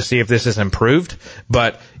closely to see if this has improved,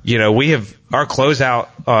 but, we have our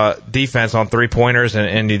closeout defense on 3-pointers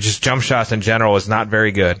and just jump shots in general is not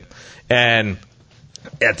very good. And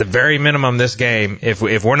at the very minimum this game, if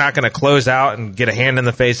we're not going to close out and get a hand in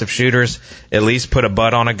the face of shooters, at least put a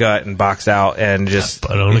butt on a gut and box out and just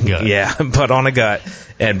butt on a gut. Yeah, butt on a gut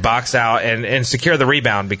and box out and secure the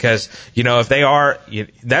rebound because if they are,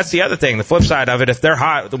 that's the other thing. The flip side of it, if they're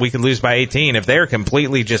hot, we could lose by 18. If they're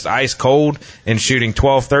completely just ice cold and shooting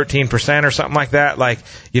 12-13% or something like that,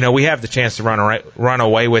 we have the chance to run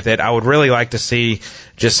away with it. I would really like to see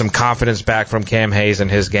just some confidence back from Cam Hayes in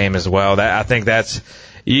his game as well. I think that's.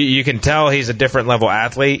 You can tell he's a different level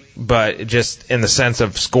athlete, but just in the sense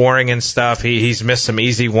of scoring and stuff, he's missed some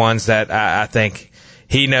easy ones that I think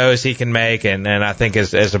he knows he can make, and I think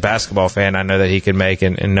as a basketball fan, I know that he can make,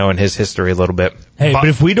 and knowing his history a little bit. Hey, but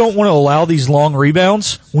if we don't want to allow these long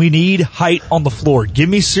rebounds, we need height on the floor. Give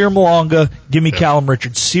me Sear Malonga, give me Callum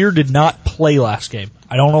Richards. Sear did not play last game.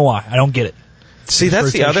 I don't know why. I don't get it. See,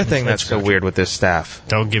 that's the other thing that's so weird with this staff.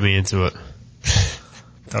 Don't get me into it.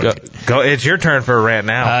 Go. It's your turn for a rant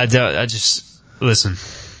now. Listen.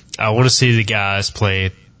 I want to see the guys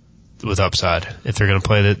play with upside. If they're going to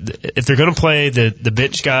play the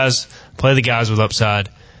bench guys, play the guys with upside.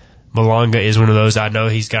 Malonga is one of those. I know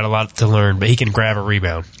he's got a lot to learn, but he can grab a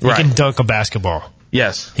rebound. He can dunk a basketball.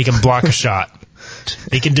 Yes. He can block a shot.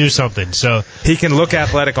 He can do something. So he can look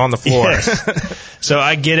athletic on the floor. Yes. So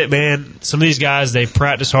I get it, man. Some of these guys, they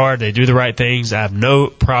practice hard. They do the right things. I have no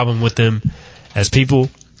problem with them as people.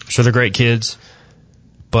 I'm sure they're great kids.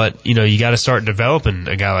 But, you got to start developing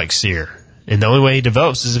a guy like Sear. And the only way he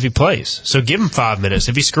develops is if he plays. So give him 5 minutes.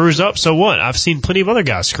 If he screws up, so what? I've seen plenty of other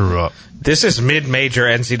guys screw up. This is mid-major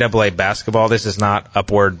NCAA basketball. This is not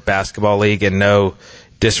Upward Basketball League, and no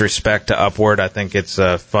disrespect to Upward. I think it's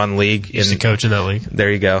a fun league. He's the coach in that league.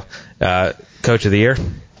 There you go. Coach of the year?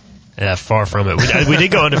 Yeah, far from it. We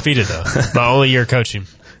did go undefeated, though. My only year coaching.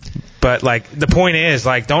 But, the point is,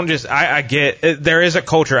 don't just, I get, there is a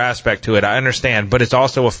culture aspect to it. I understand, but it's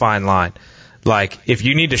also a fine line. If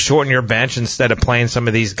you need to shorten your bench instead of playing some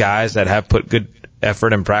of these guys that have put good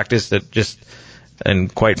effort and practice that just,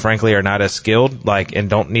 and quite frankly, are not as skilled, and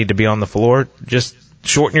don't need to be on the floor, just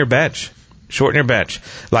shorten your bench. Shorten your bench.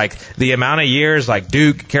 The amount of years,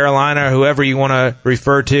 Duke, Carolina, whoever you want to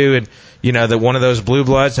refer to, and, that one of those blue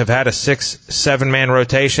bloods have had a 6-7 man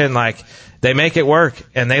rotation, they make it work,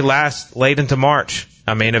 and they last late into March.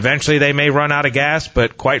 I mean, eventually they may run out of gas,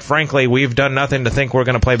 but quite frankly, we've done nothing to think we're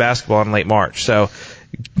going to play basketball in late March. So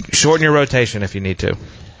shorten your rotation if you need to. All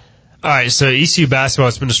right, so ECU basketball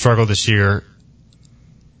has been a struggle this year.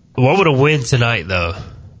 What would a win tonight, though?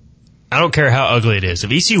 I don't care how ugly it is.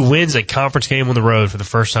 If ECU wins a conference game on the road for the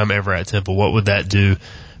first time ever at Temple, what would that do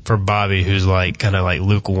for Bobby, who's kind of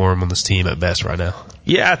lukewarm on this team at best right now?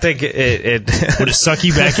 Yeah, I think it would it suck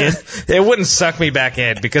you back in? It wouldn't suck me back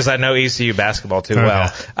in because I know ECU basketball too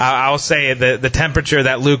well. I'll say the temperature,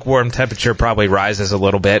 that lukewarm temperature, probably rises a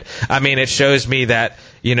little bit. I mean, it shows me that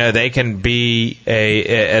they can be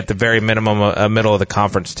at the very minimum a middle of the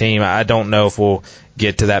conference team. I don't know if we'll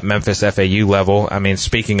get to that Memphis FAU level. I mean,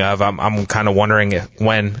 speaking of, I'm kind of wondering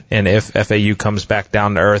when and if FAU comes back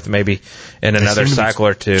down to earth, maybe in another cycle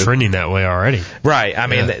or two. Trending that way already. Right. I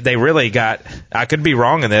mean, they really got. I could be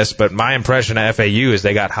wrong in this, but my impression of FAU is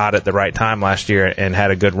they got hot at the right time last year and had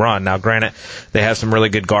a good run. Now, granted, they have some really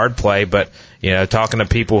good guard play, but talking to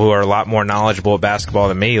people who are a lot more knowledgeable at basketball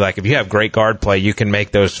than me, if you have great guard play, you can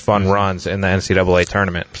make those fun runs in the NCAA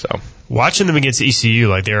tournament. So watching them against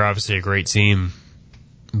ECU, they're obviously a great team,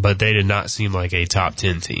 but they did not seem like a top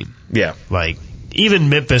 10 team. Yeah. Even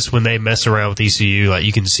Memphis, when they mess around with ECU,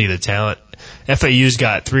 you can see the talent. FAU's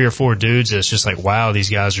got 3 or 4 dudes that's just wow, these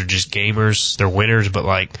guys are just gamers. They're winners,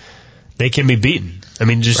 but they can be beaten. I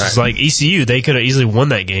mean, just like ECU, they could have easily won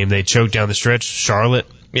that game. They choked down the stretch. Charlotte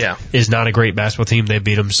is not a great basketball team. They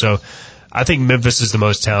beat them. So I think Memphis is the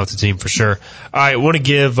most talented team for sure. All right, I want to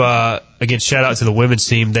give, again, shout out to the women's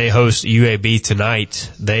team. They host UAB tonight.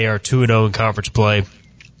 They are 2-0 in conference play.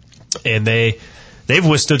 And they they've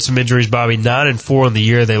withstood some injuries, Bobby. 9-4 on the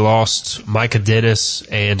year. They lost Micah Dennis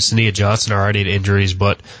and Sania Johnson already to injuries,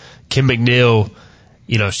 but Kim McNeil,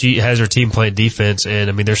 she has her team playing defense, and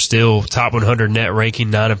I mean they're still top 100 net ranking,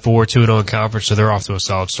 9-4, 2-0 in conference, so they're off to a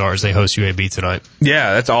solid start as they host UAB tonight.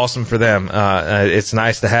 Yeah, that's awesome for them. It's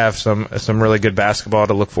nice to have some really good basketball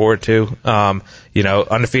to look forward to.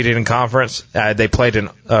 Undefeated in conference. They played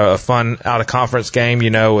a fun out of conference game,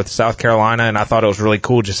 with South Carolina, and I thought it was really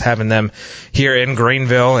cool just having them here in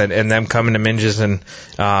Greenville and them coming to Minges, and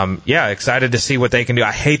excited to see what they can do.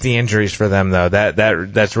 I hate the injuries for them though.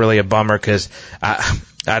 That's really a bummer because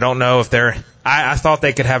I don't know if I thought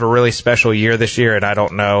they could have a really special year this year, and I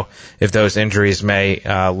don't know if those injuries may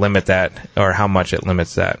limit that or how much it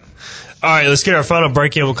limits that. All right, let's get our final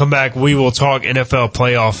break in. We'll come back. We will talk NFL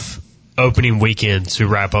playoff opening weekend to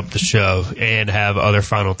wrap up the show and have other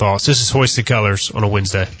final thoughts. This is Hoist the Colors on a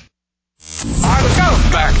Wednesday. All right, let's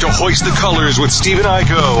go. Back to Hoist the Colors with Stephen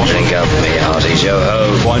Ico. Drink up me hearties, yo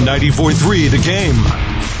ho. 194.3 The Game.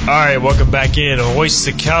 All right, welcome back in. Hoist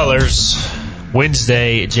the Colors.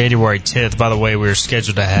 Wednesday, January 10th. By the way, we're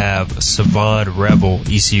scheduled to have Savon Rebel,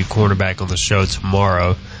 ECU cornerback, on the show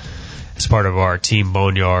tomorrow as part of our Team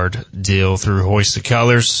Boneyard deal through Hoist the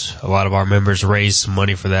Colors. A lot of our members raised some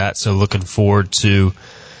money for that, so looking forward to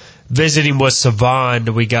visiting with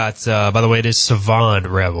Savon. We got, by the way, it is Savon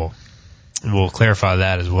Rebel. And we'll clarify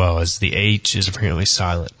that as well, as the H is apparently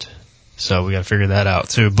silent. So we got to figure that out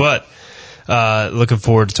too. But looking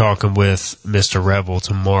forward to talking with Mr. Rebel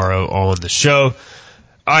tomorrow on the show.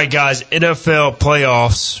 All right, guys, NFL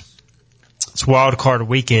playoffs. It's wild card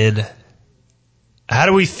weekend. How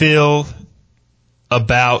do we feel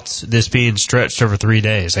about this being stretched over 3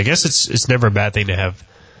 days? I guess it's never a bad thing to have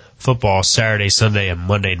football Saturday, Sunday, and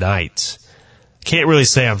Monday night. Can't really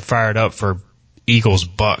say I'm fired up for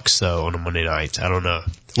Eagles-Bucks, though, on a Monday night. I don't know.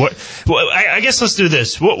 I guess let's do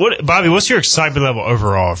this. Bobby, what's your excitement level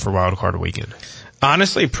overall for Wild Card Weekend?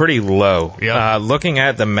 Honestly, pretty low. Yep. Looking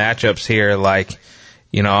at the matchups here,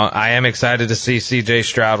 I am excited to see C.J.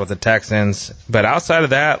 Stroud with the Texans. But outside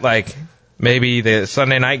of that, maybe the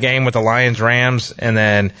Sunday night game with the Lions-Rams and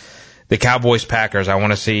then the Cowboys-Packers. I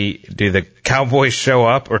want to see, do the Cowboys show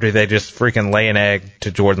up or do they just freaking lay an egg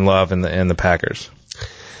to Jordan Love and the Packers?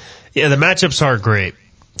 Yeah, the matchups are great.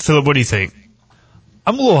 Philip, what do you think?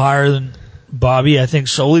 I'm a little higher than Bobby, I think,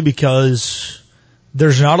 solely because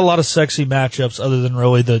there's not a lot of sexy matchups other than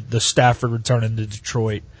really the Stafford returning to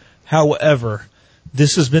Detroit. However,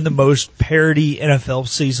 this has been the most parity NFL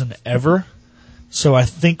season ever, so I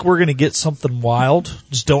think we're going to get something wild.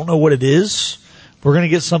 Just don't know what it is. We're going to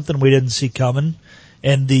get something we didn't see coming,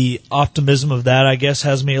 and the optimism of that, I guess,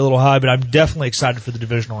 has me a little high, but I'm definitely excited for the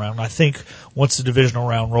divisional round. I think once the divisional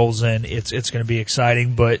round rolls in, it's going to be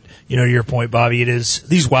exciting, but, to your point, Bobby,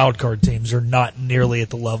 these wild card teams are not nearly at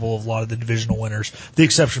the level of a lot of the divisional winners. The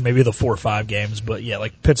exception maybe the 4 or 5 games, but yeah,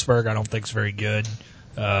 Pittsburgh I don't think is very good.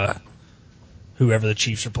 Whoever the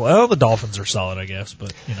Chiefs are playing. Oh, the Dolphins are solid, I guess,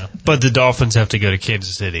 but, But the Dolphins have to go to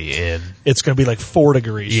Kansas City, and it's going to be 4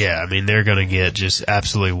 degrees. Yeah, I mean, they're going to get just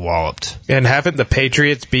absolutely walloped. And haven't the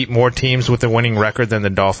Patriots beat more teams with a winning record than the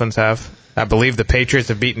Dolphins have? I believe the Patriots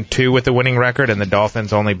have beaten 2 with a winning record, and the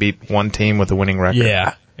Dolphins only beat 1 team with a winning record.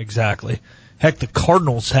 Yeah, exactly. Heck, the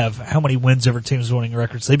Cardinals have how many wins over teams winning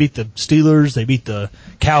records? They beat the Steelers, they beat the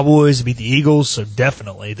Cowboys, they beat the Eagles, so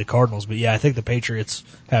definitely the Cardinals. But yeah, I think the Patriots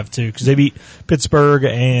have too, because they beat Pittsburgh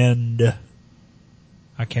and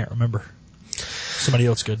I can't remember. Somebody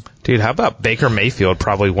else good. Dude, how about Baker Mayfield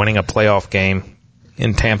probably winning a playoff game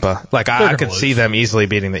in Tampa? I could see them easily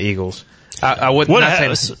beating the Eagles. I wouldn't. What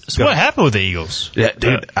happened with the Eagles? Yeah,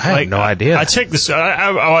 dude, I have no idea. I checked this.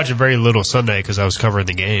 I watched very little Sunday because I was covering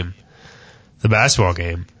the game. The basketball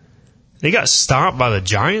game. They got stomped by the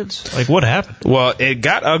Giants? What happened? Well, it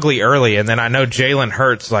got ugly early, and then I know Jalen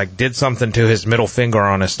Hurts, did something to his middle finger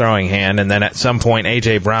on his throwing hand, and then at some point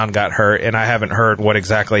A.J. Brown got hurt, and I haven't heard what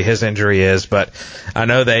exactly his injury is, but I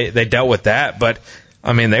know they dealt with that, but,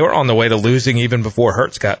 I mean, they were on the way to losing even before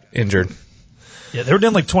Hurts got injured. Yeah, they were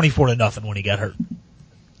down 24-0 when he got hurt.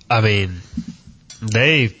 I mean,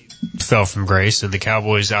 they fell from grace, and the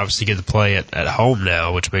Cowboys obviously get to play at home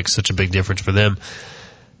now, which makes such a big difference for them.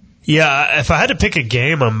 Yeah, if I had to pick a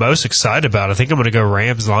game I'm most excited about, I think I'm going to go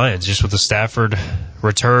Rams-Lions, just with the Stafford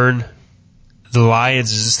return. The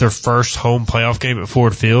Lions, is this their first home playoff game at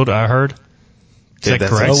Ford Field, I heard? Is that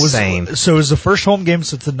correct? Insane. So it was the first home game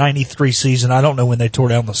since the 93 season. I don't know when they tore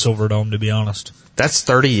down the Silverdome, to be honest. That's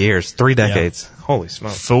 30 years, 3 decades. Yeah. Holy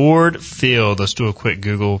smokes. Ford Field, let's do a quick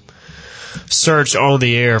Google search on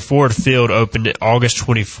the air. Ford Field opened August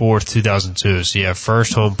 24th, 2002. So, yeah,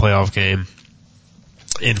 first home playoff game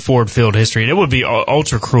in Ford Field history. And it would be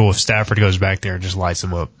ultra cruel if Stafford goes back there and just lights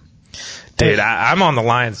them up. Dude, I'm on the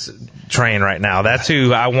Lions train right now. That's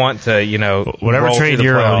who I want to, whatever train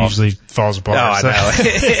you're on usually falls apart. Oh, I know.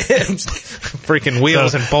 Freaking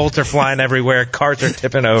wheels and bolts are flying everywhere. Cars are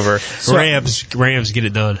tipping over. Rams get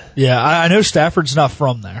it done. Yeah, I know Stafford's not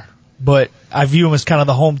from there, but I view him as kind of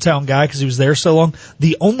the hometown guy because he was there so long.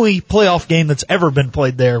 The only playoff game that's ever been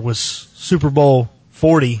played there was Super Bowl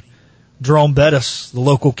 40. Jerome Bettis, the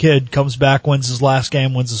local kid, comes back, wins his last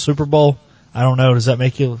game, wins the Super Bowl. I don't know. Does that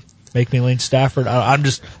make me lean Stafford? I'm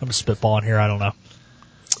just spitballing here. I don't know.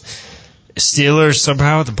 Steelers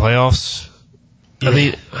somehow at the playoffs. Yeah. I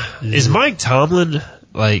mean, is Mike Tomlin,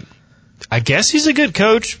 I guess he's a good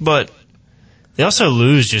coach, but they also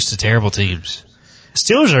lose just to terrible teams.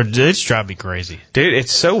 Steelers they just drive me crazy. Dude,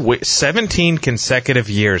 it's so 17 consecutive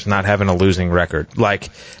years not having a losing record. Like,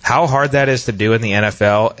 how hard that is to do in the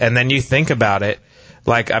NFL. And then you think about it,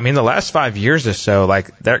 the last 5 years or so,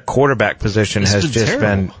 that quarterback position has just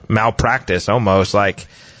been malpractice almost. Ben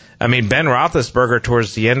Roethlisberger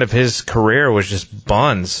towards the end of his career was just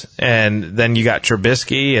buns. And then you got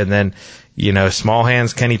Trubisky, and then, small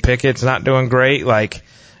hands Kenny Pickett's not doing great.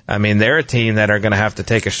 They're a team that are going to have to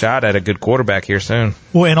take a shot at a good quarterback here soon.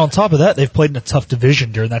 Well, and on top of that, they've played in a tough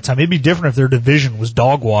division during that time. It'd be different if their division was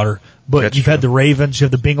dog water. But That's you've true. had the Ravens, you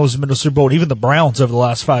have the Bengals in the Super Bowl, and even the Browns over the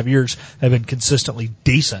last 5 years have been consistently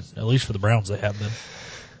decent. At least for the Browns, they have been.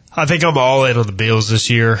 I think I'm all in on the Bills this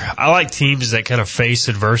year. I like teams that kind of face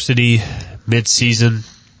adversity mid-season,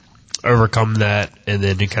 overcome that, and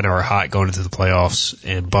then kind of are hot going into the playoffs.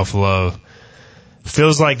 And Buffalo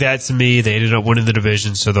feels like that to me. They ended up winning the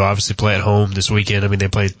division, so they'll obviously play at home this weekend. They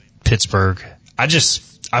played Pittsburgh.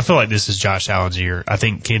 I feel like this is Josh Allen's year. I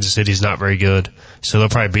think Kansas City's not very good, so they'll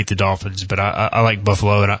probably beat the Dolphins. But I like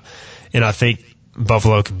Buffalo, and I think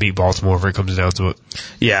Buffalo can beat Baltimore if it comes down to it.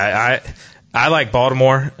 Yeah, I like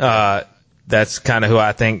Baltimore. That's kind of who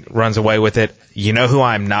I think runs away with it. You know who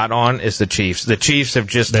I'm not on is the Chiefs. The Chiefs have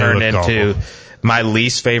just turned into my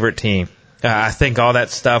least favorite team. I think all that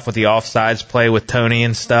stuff with the offsides play with Tony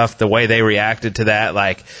and stuff, the way they reacted to that,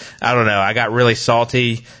 I don't know. I got really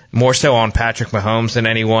salty, more so on Patrick Mahomes than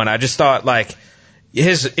anyone. I just thought,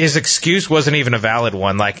 his excuse wasn't even a valid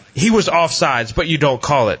one. He was offsides, but you don't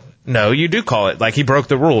call it. No, you do call it. He broke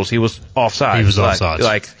the rules. He was offsides. He was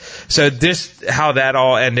offsides. So this, how that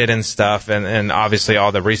all ended and stuff, and obviously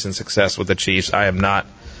all the recent success with the Chiefs, I am not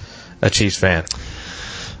a Chiefs fan.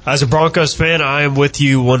 As a Broncos fan, I am with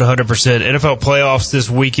you 100%. NFL playoffs this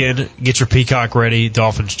weekend. Get your Peacock ready.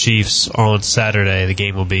 Dolphins Chiefs on Saturday. The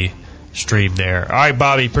game will be streamed there. All right,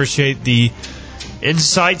 Bobby, appreciate the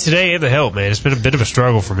insight today and the help, man. It's been a bit of a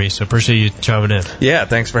struggle for me, so appreciate you chiming in. Yeah,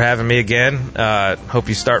 thanks for having me again. Hope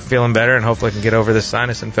you start feeling better and hopefully I can get over this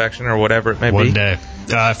sinus infection or whatever it may be. One day.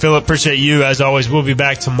 Philip, appreciate you. As always, we'll be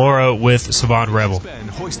back tomorrow with Savant Rebel.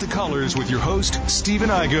 Hoist the Colors with your host, Stephen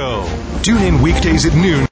Igo. Tune in weekdays at noon.